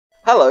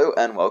Hello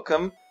and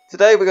welcome.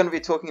 Today we're going to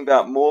be talking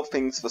about more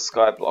things for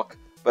SkyBlock,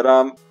 but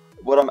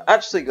what I'm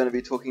actually going to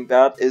be talking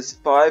about is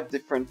 5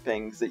 different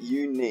things that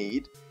you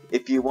need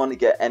if you want to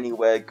get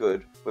anywhere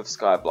good with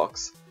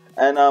SkyBlocks.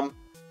 And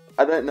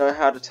I don't know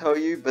how to tell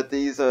you, but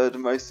these are the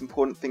most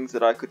important things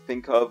that I could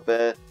think of.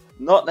 They're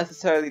not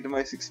necessarily the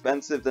most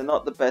expensive, they're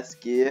not the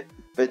best gear,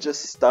 they're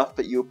just stuff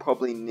that you'll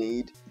probably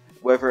need,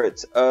 whether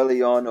it's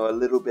early on or a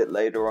little bit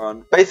later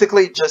on.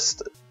 Basically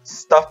just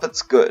stuff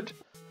that's good.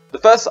 The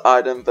first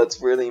item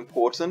that's really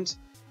important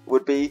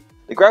would be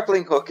the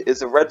grappling hook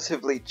is a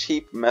relatively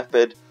cheap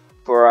method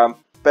for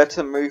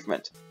better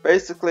movement.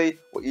 Basically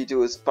what you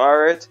do is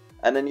fire it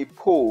and then you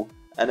pull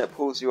and it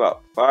pulls you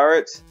up. Fire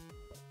it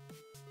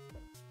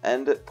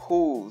and it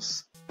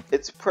pulls.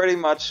 It's pretty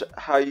much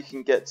how you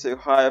can get to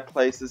higher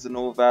places and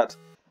all that,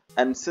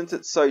 and since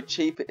it's so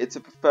cheap it's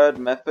a preferred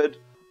method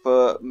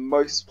for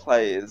most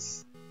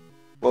players.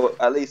 Well,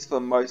 at least for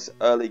most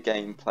early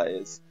game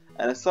players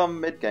and some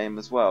mid game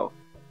as well.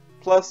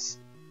 Plus,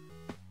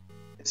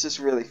 it's just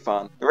really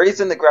fun. The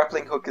reason the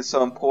grappling hook is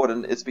so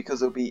important is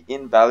because it'll be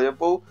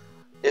invaluable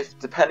if,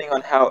 depending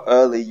on how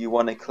early you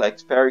want to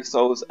collect fairy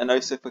souls, and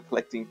also for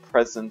collecting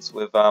presents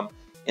with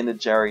in the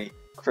Jerry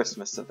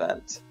Christmas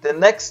event. The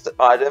next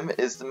item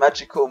is the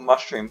magical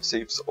mushroom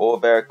soups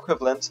or their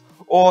equivalent,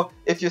 or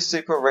if you're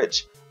super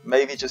rich,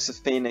 maybe just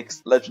a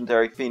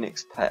legendary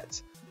phoenix pet.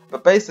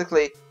 But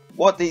basically,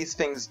 what these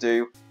things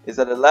do is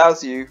that it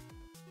allows you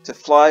to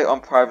fly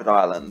on private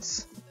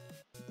islands,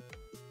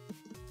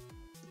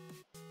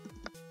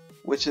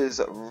 which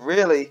is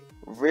really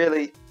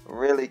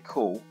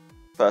cool,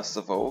 first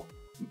of all.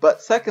 But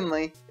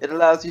secondly, it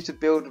allows you to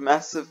build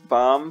massive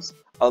farms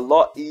a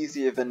lot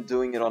easier than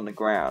doing it on the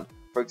ground.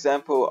 For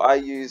example, I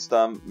used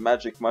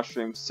magic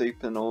mushroom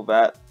soup and all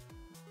that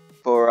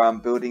for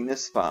building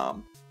this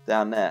farm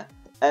down there,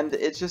 and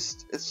it's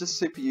just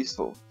super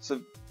useful.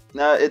 So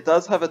now it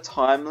does have a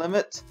time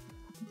limit,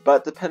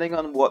 but depending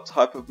on what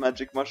type of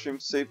magic mushroom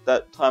soup,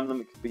 that time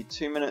limit could be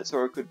 2 minutes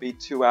or it could be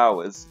 2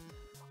 hours.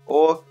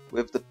 Or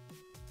with the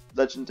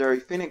legendary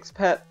phoenix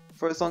pet,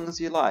 for as long as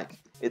you like.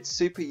 It's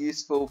super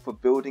useful for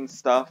building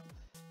stuff,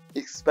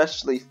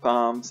 especially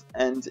farms,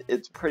 and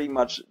it's pretty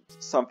much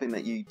something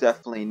that you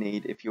definitely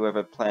need if you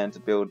ever plan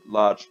to build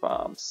large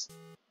farms.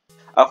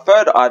 Our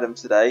third item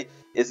today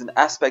is an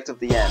aspect of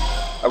the end.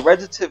 A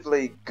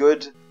relatively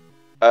good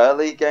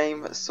early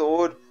game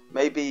sword,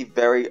 maybe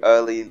very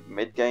early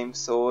mid game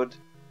sword.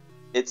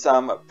 It's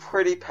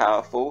pretty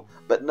powerful,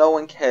 but no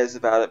one cares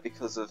about it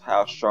because of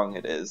how strong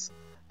it is.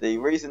 The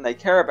reason they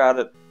care about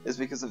it is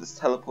because of its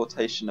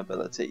teleportation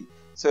ability.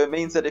 So it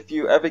means that if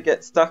you ever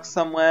get stuck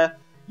somewhere,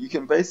 you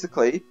can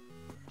basically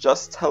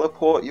just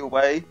teleport your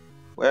way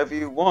wherever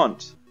you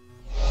want.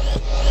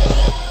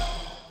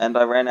 And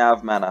I ran out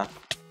of mana.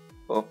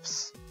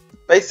 Oops.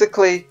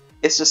 Basically,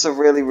 it's just a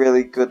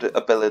really good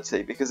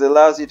ability because it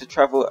allows you to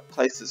travel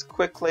places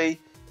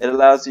quickly. It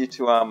allows you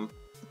to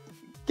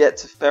get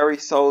to fairy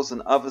souls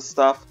and other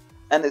stuff,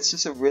 and it's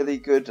just a really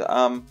good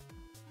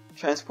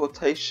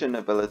transportation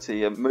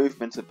ability, a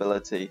movement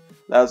ability.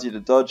 Allows you to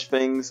dodge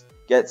things,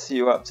 gets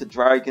you up to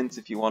dragons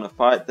if you want to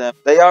fight them.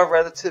 They are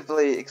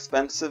relatively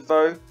expensive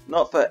though,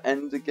 not for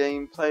end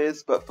game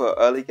players, but for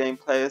early game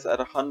players at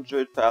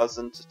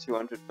 100,000 to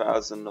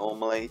 200,000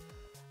 normally.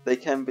 They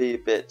can be a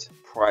bit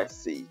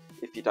pricey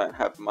if you don't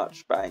have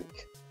much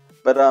bank.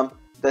 But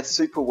they're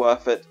super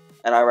worth it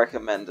and I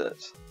recommend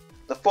it.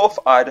 The fourth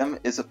item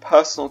is a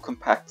personal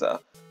compactor.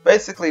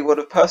 Basically what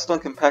a personal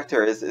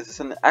compactor is it's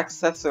an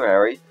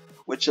accessory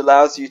which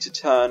allows you to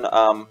turn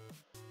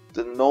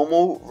the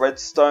normal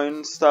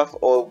redstone stuff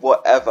or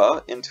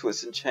whatever into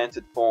its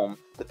enchanted form,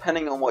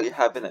 depending on what you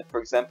have in it. For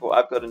example,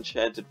 I've got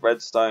enchanted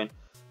redstone,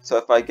 so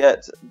if I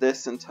get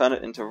this and turn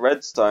it into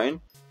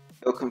redstone,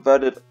 it'll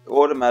convert it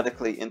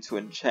automatically into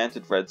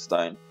enchanted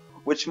redstone,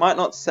 which might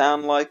not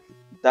sound like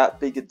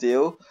that big a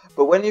deal,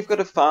 but when you've got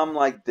a farm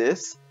like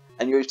this,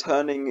 and you're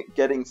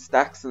getting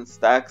stacks and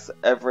stacks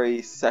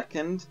every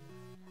second,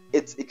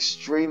 it's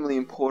extremely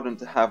important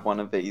to have one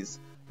of these,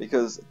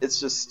 because it's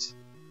just,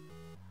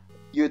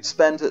 you'd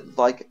spend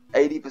like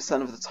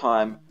 80% of the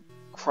time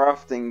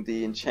crafting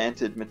the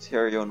enchanted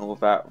material and all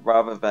that,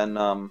 rather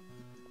than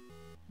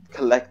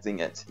collecting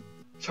it.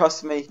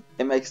 Trust me,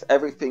 it makes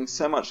everything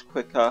so much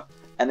quicker,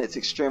 and it's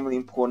extremely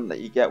important that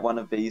you get one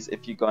of these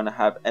if you're going to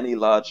have any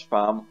large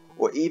farm,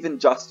 or even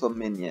just for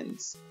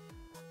minions.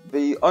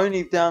 The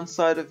only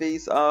downside of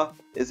these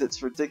is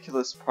its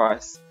ridiculous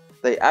price.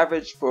 They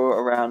average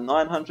for around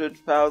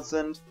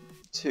 900,000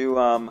 to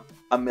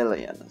a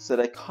million, so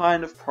they're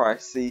kind of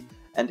pricey,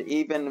 and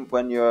even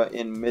when you're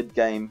in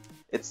mid-game,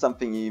 it's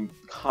something you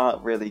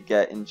can't really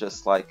get in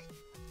just like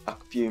a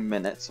few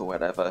minutes or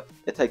whatever.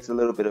 It takes a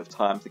little bit of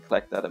time to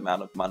collect that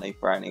amount of money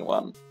for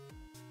anyone.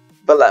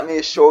 But let me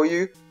assure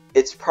you,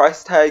 its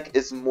price tag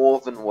is more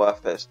than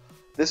worth it.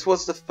 This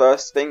was the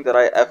first thing that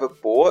I ever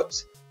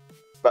bought,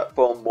 but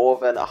for more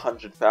than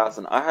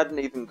 100,000. I hadn't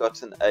even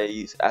gotten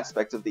a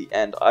aspect of the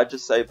end. I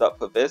just saved up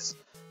for this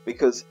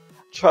because,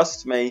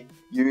 trust me,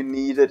 you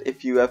need it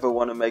if you ever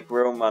want to make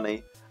real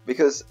money.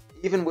 Because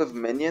even with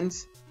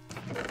minions,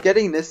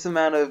 getting this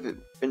amount of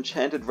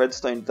enchanted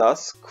redstone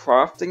dust,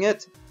 crafting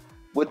it,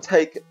 would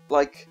take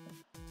like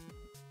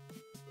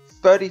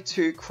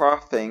 32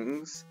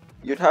 craftings.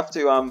 You'd have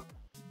to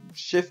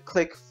shift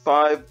click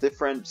 5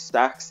 different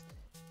stacks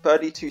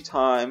 32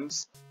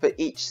 times for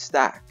each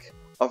stack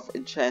of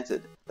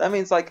enchanted. That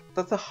means like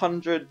that's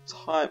 100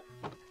 times.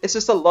 It's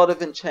just a lot of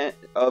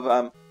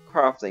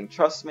crafting.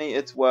 Trust me,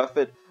 it's worth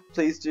it.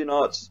 Please do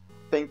not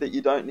think that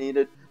you don't need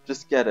it.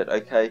 Just get it,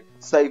 okay?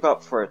 Save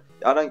up for it.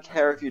 I don't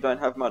care if you don't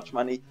have much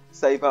money.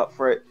 Save up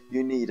for it.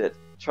 You need it.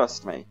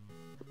 Trust me.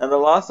 And the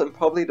last and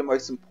probably the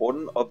most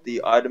important of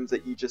the items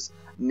that you just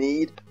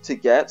need to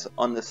get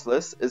on this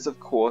list is, of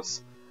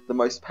course, the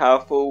most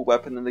powerful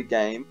weapon in the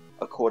game,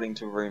 according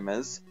to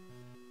rumors.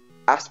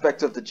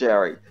 Aspect of the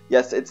Jerry.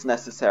 Yes, it's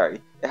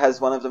necessary. It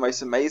has one of the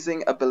most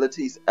amazing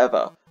abilities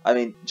ever. I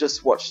mean,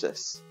 just watch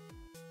this.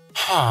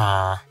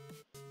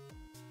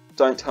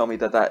 Don't tell me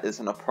that that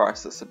isn't a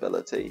priceless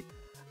ability.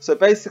 So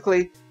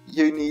basically,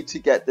 you need to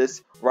get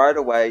this right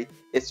away.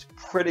 It's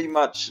pretty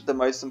much the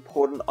most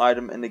important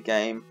item in the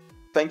game.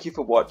 Thank you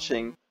for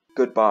watching.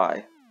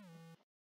 Goodbye.